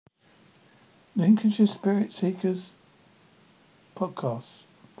Lincolnshire Spirit Seekers podcast,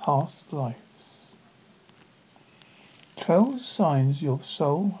 Past Lives. 12 signs your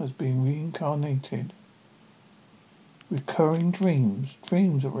soul has been reincarnated. Recurring dreams.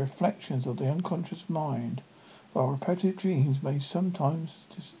 Dreams are reflections of the unconscious mind, while repetitive dreams may sometimes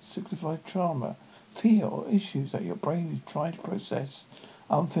signify trauma, fear, or issues that your brain is trying to process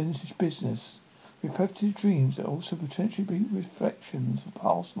unfinished business. Repetitive dreams are also potentially be reflections of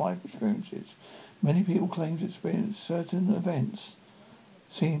past life experiences. Many people claim to experience certain events,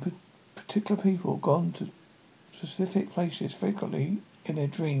 seeing particular people gone to specific places frequently in their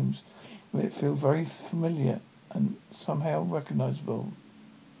dreams where it feels very familiar and somehow recognizable.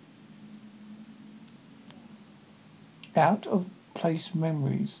 Out of place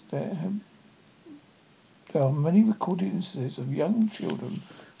memories. There are many recorded instances of young children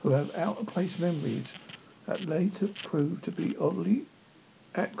who have out of place memories that later prove to be oddly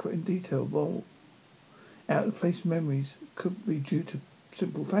accurate in detail, while out of place memories could be due to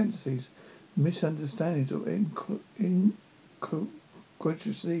simple fantasies, misunderstandings, or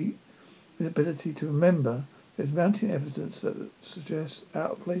incongruity inability to remember. There's mounting evidence that suggests out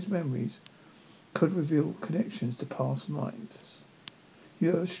of place memories could reveal connections to past lives. You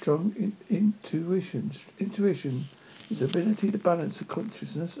have a strong intuition. Intuition is the ability to balance the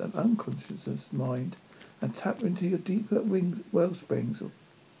consciousness and unconsciousness mind and tap into your deeper wellsprings of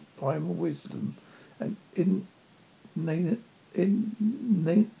primal wisdom and innate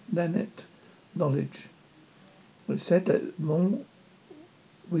knowledge. It's said that the more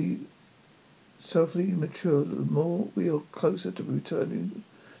we selfly mature, the more we are closer to returning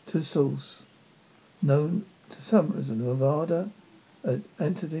to the source, known to some as a Nirvana, an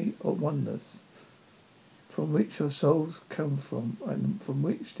entity of oneness, from which our souls come from, and from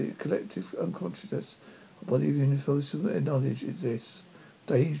which the collective unconsciousness of body of universal knowledge exists.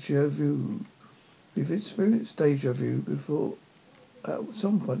 Deja vu. We've experienced deja vu before at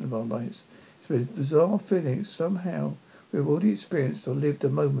some point in our lives. It's a bizarre feeling somehow we've already experienced or lived a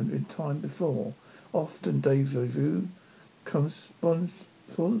moment in time before. Often deja vu comes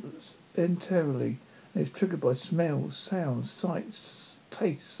spontaneously and is triggered by smells, sounds, sights,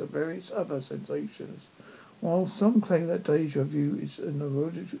 tastes, and various other sensations. While some claim that deja vu is a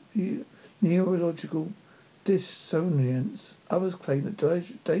neurological dissonance, others claim that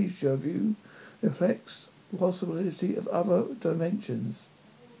deja vu reflects the possibility of other dimensions,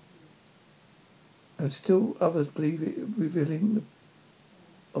 and still others believe it revealing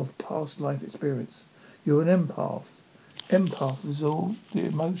of past life experience. You're an empath. Empaths absorb the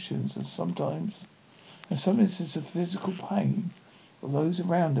emotions and sometimes, in some instances, of physical pain of those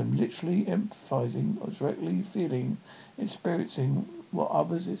around them, literally empathizing or directly feeling, experiencing what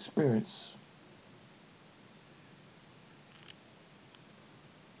others experience.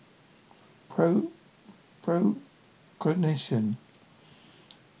 Procognition,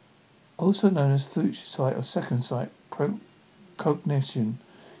 also known as future sight or second sight. Procognition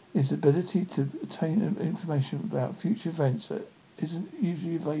is the ability to obtain information about future events that isn't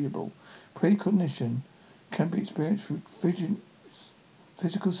usually available. Precognition can be experienced through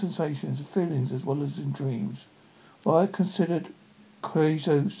physical sensations and feelings as well as in dreams. While considered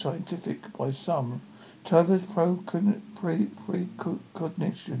quasi-scientific by some, to others precognition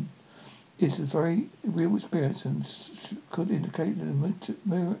is a very real experience and could indicate the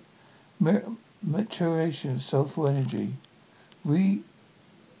maturation of soulful energy.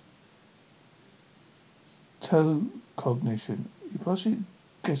 Retrocognition. You possibly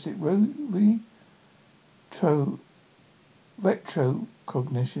guessed it.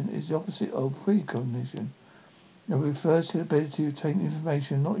 Retrocognition is the opposite of precognition. It refers to the ability to obtain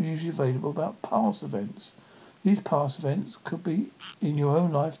information not usually available about past events. These past events could be in your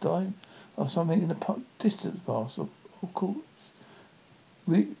own lifetime or something in the distant past. Of course,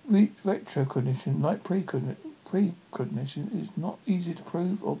 retrocognition, like precognition, is not easy to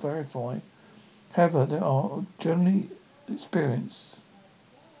prove or verify. However, they are generally experienced.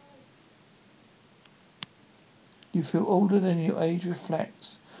 You feel older than your age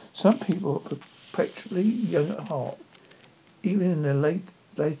reflects. Some people are perpetually young at heart, even in their later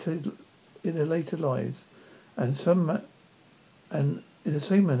lives, and in the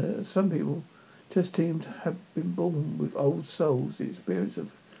same manner, some people just seem to have been born with old souls. The experience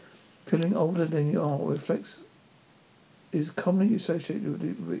of feeling older than you are is commonly associated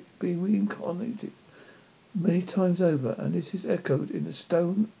with being reincarnated many times over, and this is echoed in the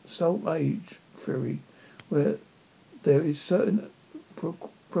soul age theory, where there is certain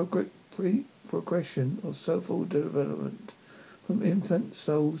progression of soulful development from infant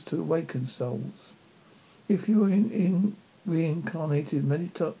souls to awakened souls. If you are reincarnated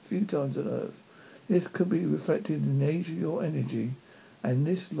few times on Earth, This could be reflected in the age of your energy, and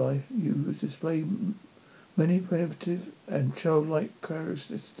this life you display many primitive and childlike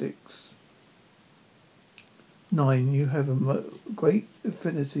characteristics. 9. You have a great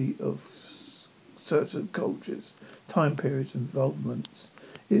affinity of certain cultures, time periods, and involvements.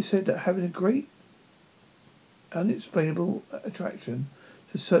 It is said that having a great unexplainable attraction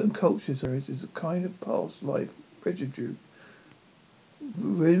to certain cultures is a kind of past life residue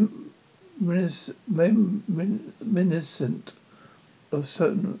reminiscent of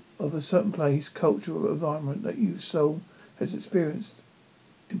a certain place, culture, or environment that your soul has experienced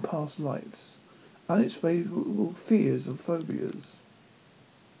in past lives. Unexplainable fears or phobias.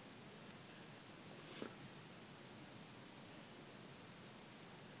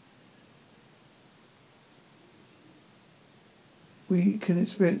 We can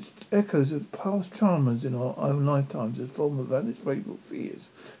experience echoes of past traumas in our own lifetimes as a form of unexplainable fears.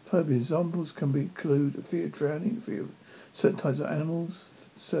 Phobia examples can include a fear of drowning, fear of certain types of animals,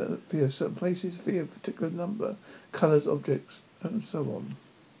 fear of certain places, fear of a particular number, colours, objects, and so on.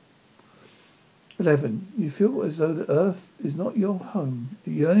 11. You feel as though the earth is not your home.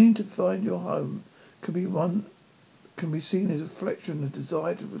 The yearning to find your home can be seen as a reflection of the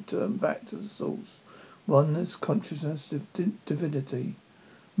desire to return back to the source, oneness, consciousness, divinity.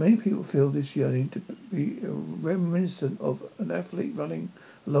 Many people feel this yearning to be reminiscent of an athlete running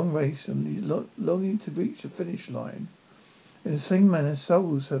a long race and longing to reach the finish line. In the same manner,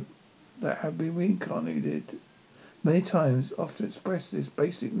 souls that have been reincarnated many times often express this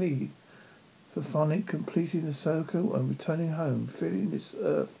basic need for finally completing the circle and returning home. Feeling this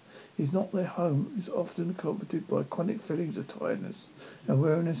earth is not their home is often accompanied by chronic feelings of tiredness and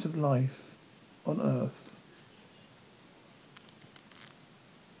weariness of life on earth.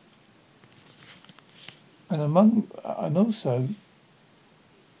 And also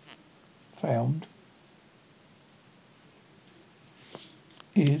found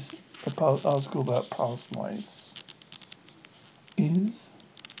is a article about past lives. Is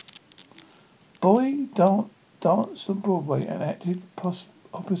boy danced on Broadway and acted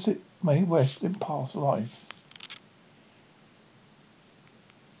opposite Mae West in past life.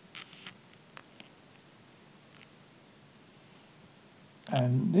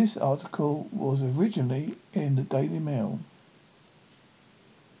 And this article was originally in the Daily Mail.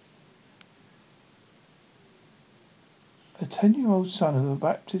 A 10-year-old son of a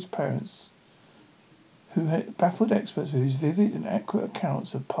Baptist parents who had baffled experts with his vivid and accurate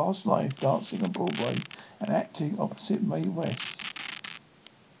accounts of past life dancing on Broadway and acting opposite Mae West.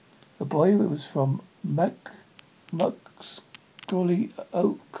 The boy was from Muskogee,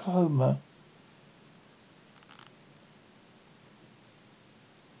 Oklahoma,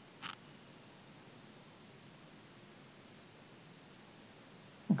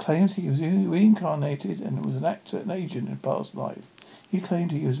 and claims he was reincarnated and was an actor and agent in past life. He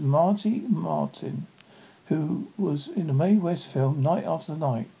claimed he was Marty Martin, who was in the Mae West film Night After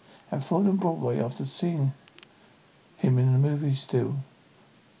Night and fought on Broadway after seeing him in the movie Still.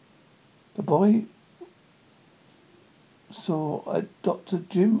 The boy saw a Dr.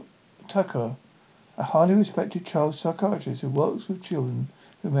 Jim Tucker, a highly respected child psychiatrist who works with children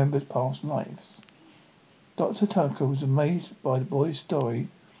who remember past lives. Dr. Tucker was amazed by the boy's story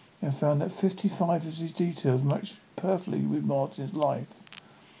and found that 55 of his details matched perfectly with Martin's life.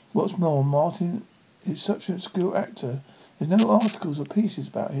 What's more, Martin is such an obscure actor, there's no articles or pieces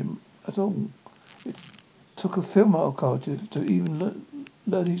about him at all. It took a film archive to even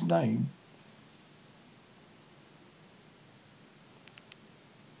learn his name.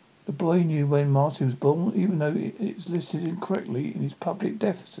 The boy knew when Martin was born, even though it's listed incorrectly in his public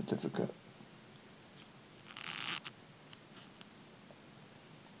death certificate.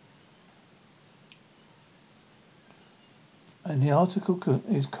 And the article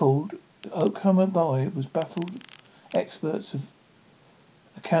is called "The Oklahoma Boy Was Baffled Experts of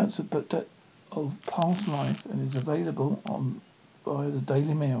Accounts of Past Life" and is available via the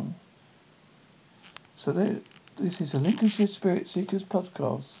Daily Mail. So this is a Lincolnshire Spirit Seekers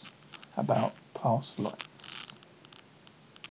podcast about past lives.